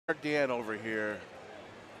Dan over here.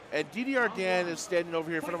 And DDR Dan is standing over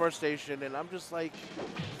here in front of our station, and I'm just like,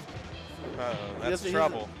 that's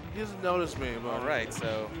trouble. He doesn't notice me. All right,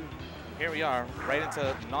 so here we are, right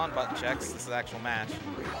into non-button checks. This is the actual match.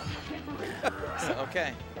 So,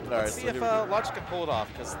 okay, let's see if Logic can pull it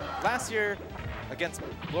off, because last year against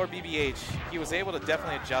Lord BBH, he was able to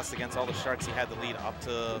definitely adjust against all the sharks he had to lead up to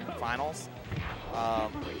the finals.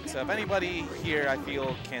 So if anybody here, I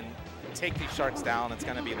feel, can take these sharks down, it's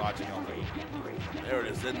going to be Logic LV. There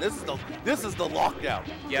it is. And this is the lockdown.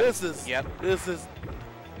 Yep. This is.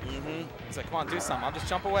 It's like, come on, do something. I'll just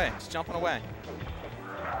jump away. Just jumping away.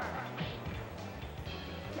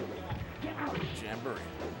 Jamboree.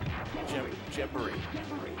 Jamboree.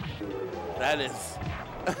 That is.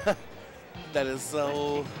 That is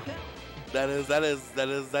so. That is.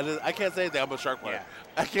 I can't say anything. I'm a shark player. Yeah.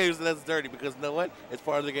 I can't use that's dirty because you know what? It's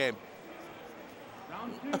part of the game.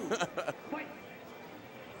 Round 2. Fight.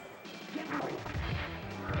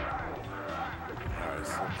 All right,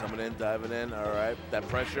 so coming in, diving in. All right, that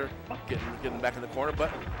pressure, getting back in the corner,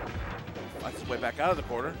 but finds his way back out of the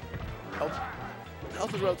corner.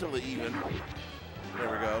 Health is relatively even. There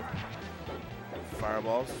we go.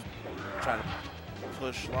 Fireballs. Trying to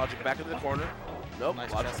push Logic back into the corner. Nope.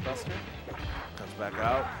 Nice Logic chest buster. comes back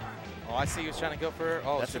out. Oh, I see he was trying to go for,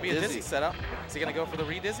 oh, it should be a dizzy setup. Is he going to go for the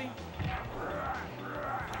re-dizzy?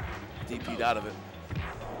 DP'd out of it.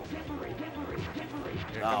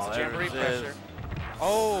 Here comes the jamboree pressure.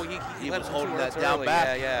 Oh, he was left holding that too down early.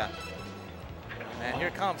 back. Yeah. And here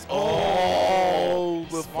comes. Oh,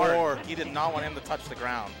 before. Smart. He did not want him to touch the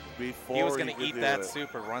ground. Before he was going to eat that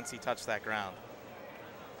super once he touched that ground.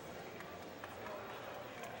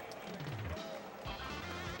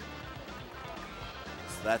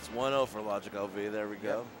 So that's 1-0 for Logic LV. There we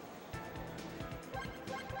go.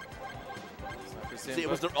 See, it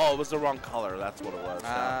was the wrong color. That's what it was.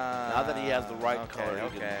 Now that he has the right color,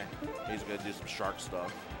 he's going to do some shark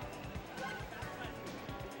stuff.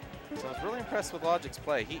 So I was really impressed with Logic's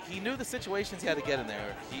play. He knew the situations he had to get in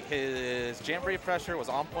there. His jamboree pressure was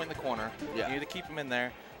on point in the corner. Yeah. He needed to keep him in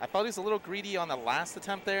there. I thought he was a little greedy on the last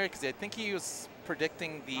attempt there because I think he was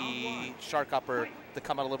predicting the shark upper to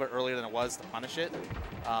come out a little bit earlier than it was to punish it.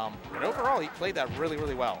 But overall, he played that really,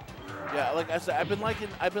 really well. Yeah, like I said, I've been liking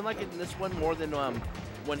this one more than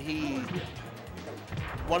when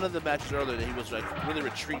one of the matches earlier that he was like really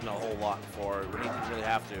retreating a whole lot for when he didn't really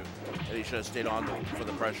have to, and he should have stayed on for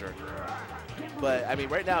the pressure. But I mean,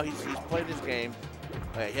 right now he's playing his game.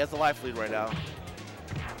 Okay, he has the life lead right now.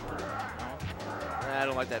 I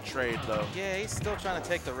don't like that trade though. Yeah, he's still trying to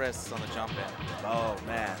take the risks on the jump in. Oh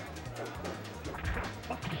man.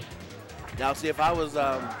 Now see, if I was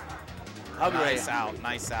Hagure, nice out,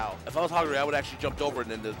 nice out. If I was Hagure, I would actually jumped over and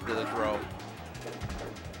then did the throw.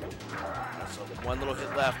 So one little hit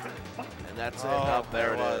left, and that's it. Oh,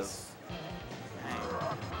 there it is.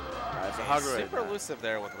 All right, so Hagure, super elusive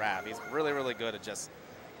there with Rav. He's really, really good at just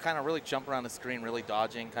kind of really jumping around the screen, really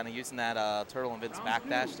dodging, kind of using that Turtle and Vince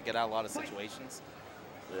backdash to get out a lot of situations.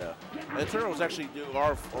 Yeah, and the turtles actually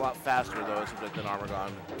are a lot faster though than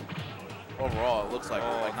Armagon. Overall, it looks like.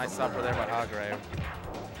 Oh, like nice upper there by Hagure.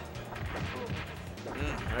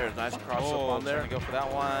 There's a nice cross up on there. Trying to go for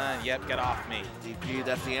that one. Yep, get off me. DP,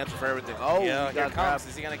 that's the answer for everything. Oh, yeah, here it comes.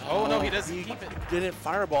 Is he gonna? Oh no, he doesn't keep it. Didn't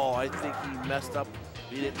fireball. I think he messed up.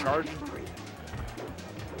 He didn't charge.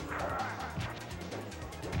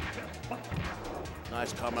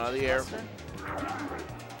 Nice coming out of the air.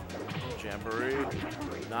 Jamboree.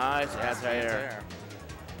 Nice anti-air.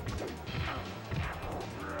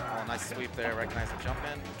 Oh, nice sweep there. Recognize the jump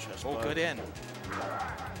in. Oh, good in.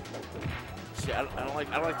 See, I don't like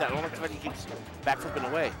that. I don't like the fact he keeps backflipping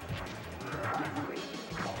away.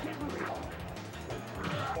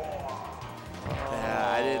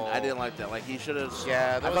 Yeah, I didn't like that. Like he should have.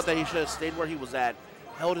 Yeah, I thought that he should have stayed where he was at,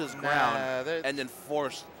 held his ground, and then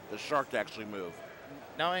forced the shark to actually move.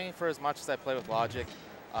 Knowing for as much as I play with Logic,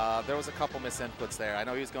 there was a couple misinputs there. I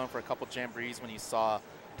know he was going for a couple jamborees when you saw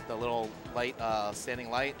the little light, standing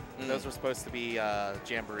light. Those were supposed to be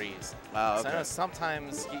jamborees. Okay. So I know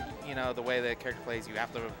sometimes, you know, the way the character plays, you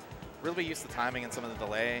have to really be used to timing and some of the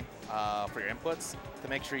delay for your inputs to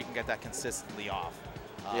make sure you can get that consistently off.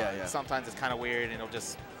 Sometimes it's kind of weird and it'll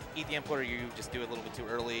just eat the input, or you just do it a little bit too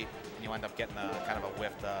early and you end up getting a kind of a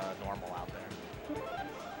whiffed normal out there.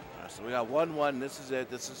 All right, so we got 1-1. This is it.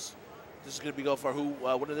 This is going to be go for who?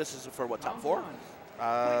 What of this is for what, top 4?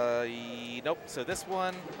 Nope. So this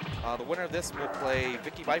one, the winner of this will play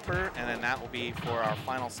Vicky Viper, and then that will be for our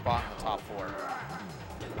final spot in the top 4.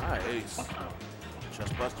 Nice.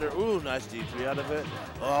 Chest buster. Ooh, nice D3 out of it.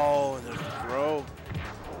 Oh, and there's the throw.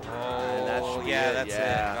 Oh, yeah, that's it.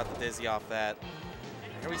 Got the dizzy off that.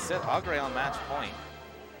 Here we sit, hagure on match point.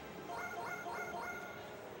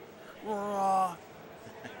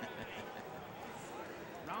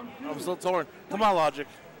 I'm so torn. Come on, Logic.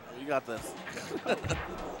 You got this. Like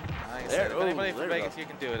I said, if anybody from Vegas, you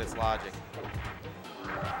can do it. It's Logic.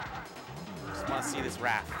 Just want to see this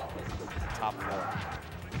wrap. Top four.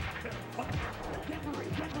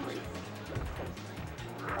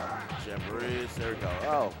 Jamboree, there we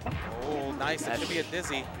go. Oh, nice. That should be a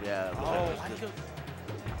dizzy. Yeah. Oh, why did you?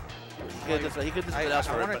 He could just been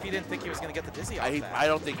I wonder if he didn't think he was going to get the dizzy off that. I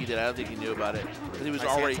don't think he did. I don't think he knew about it. Because he was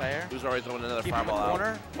already throwing another fireball out.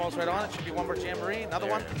 Corner, falls right on. It should be one more jamboree. Another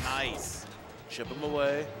one. Nice. Chip him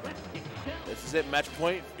away. This is it. Match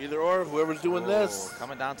point. Either or. Whoever's doing this.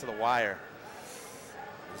 Coming down to the wire.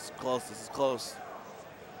 This is close. This is close.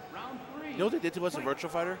 Round 3. You know what they did to us in Virtual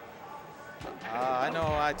Fighter? I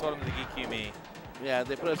know. I told him to EQ me. Yeah,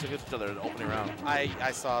 they put us against each other in the opening round.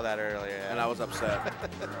 I saw that earlier. Yeah. And I was upset.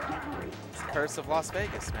 It's the curse of Las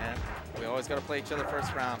Vegas, man. We always got to play each other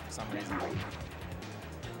first round for some reason.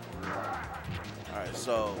 All right,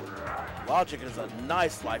 so Logic is a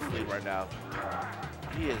nice life lead right now.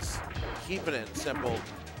 He is keeping it simple,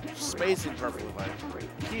 spacing perfectly,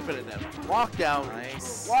 keeping it in. Walk down,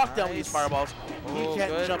 walk down with these fireballs. He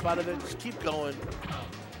can't jump out of it. Just keep going.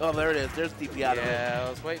 Oh, there it is. There's DP out of it. Yeah, I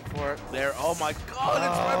was waiting for it. There. Oh my God!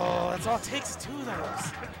 Oh, that's all it takes. 2 of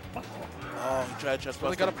those. Oh, he tried to just.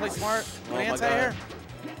 Really got to play smart. Oh Anti-air.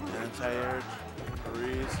 Anti-air.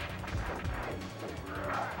 Breeze.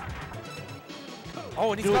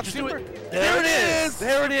 Oh, and he's got super. There it is.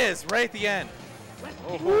 There it is. Right at the end.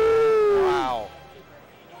 Oh, wow.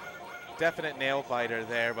 Definite nail biter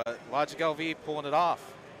there, but logiclv pulling it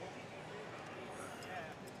off.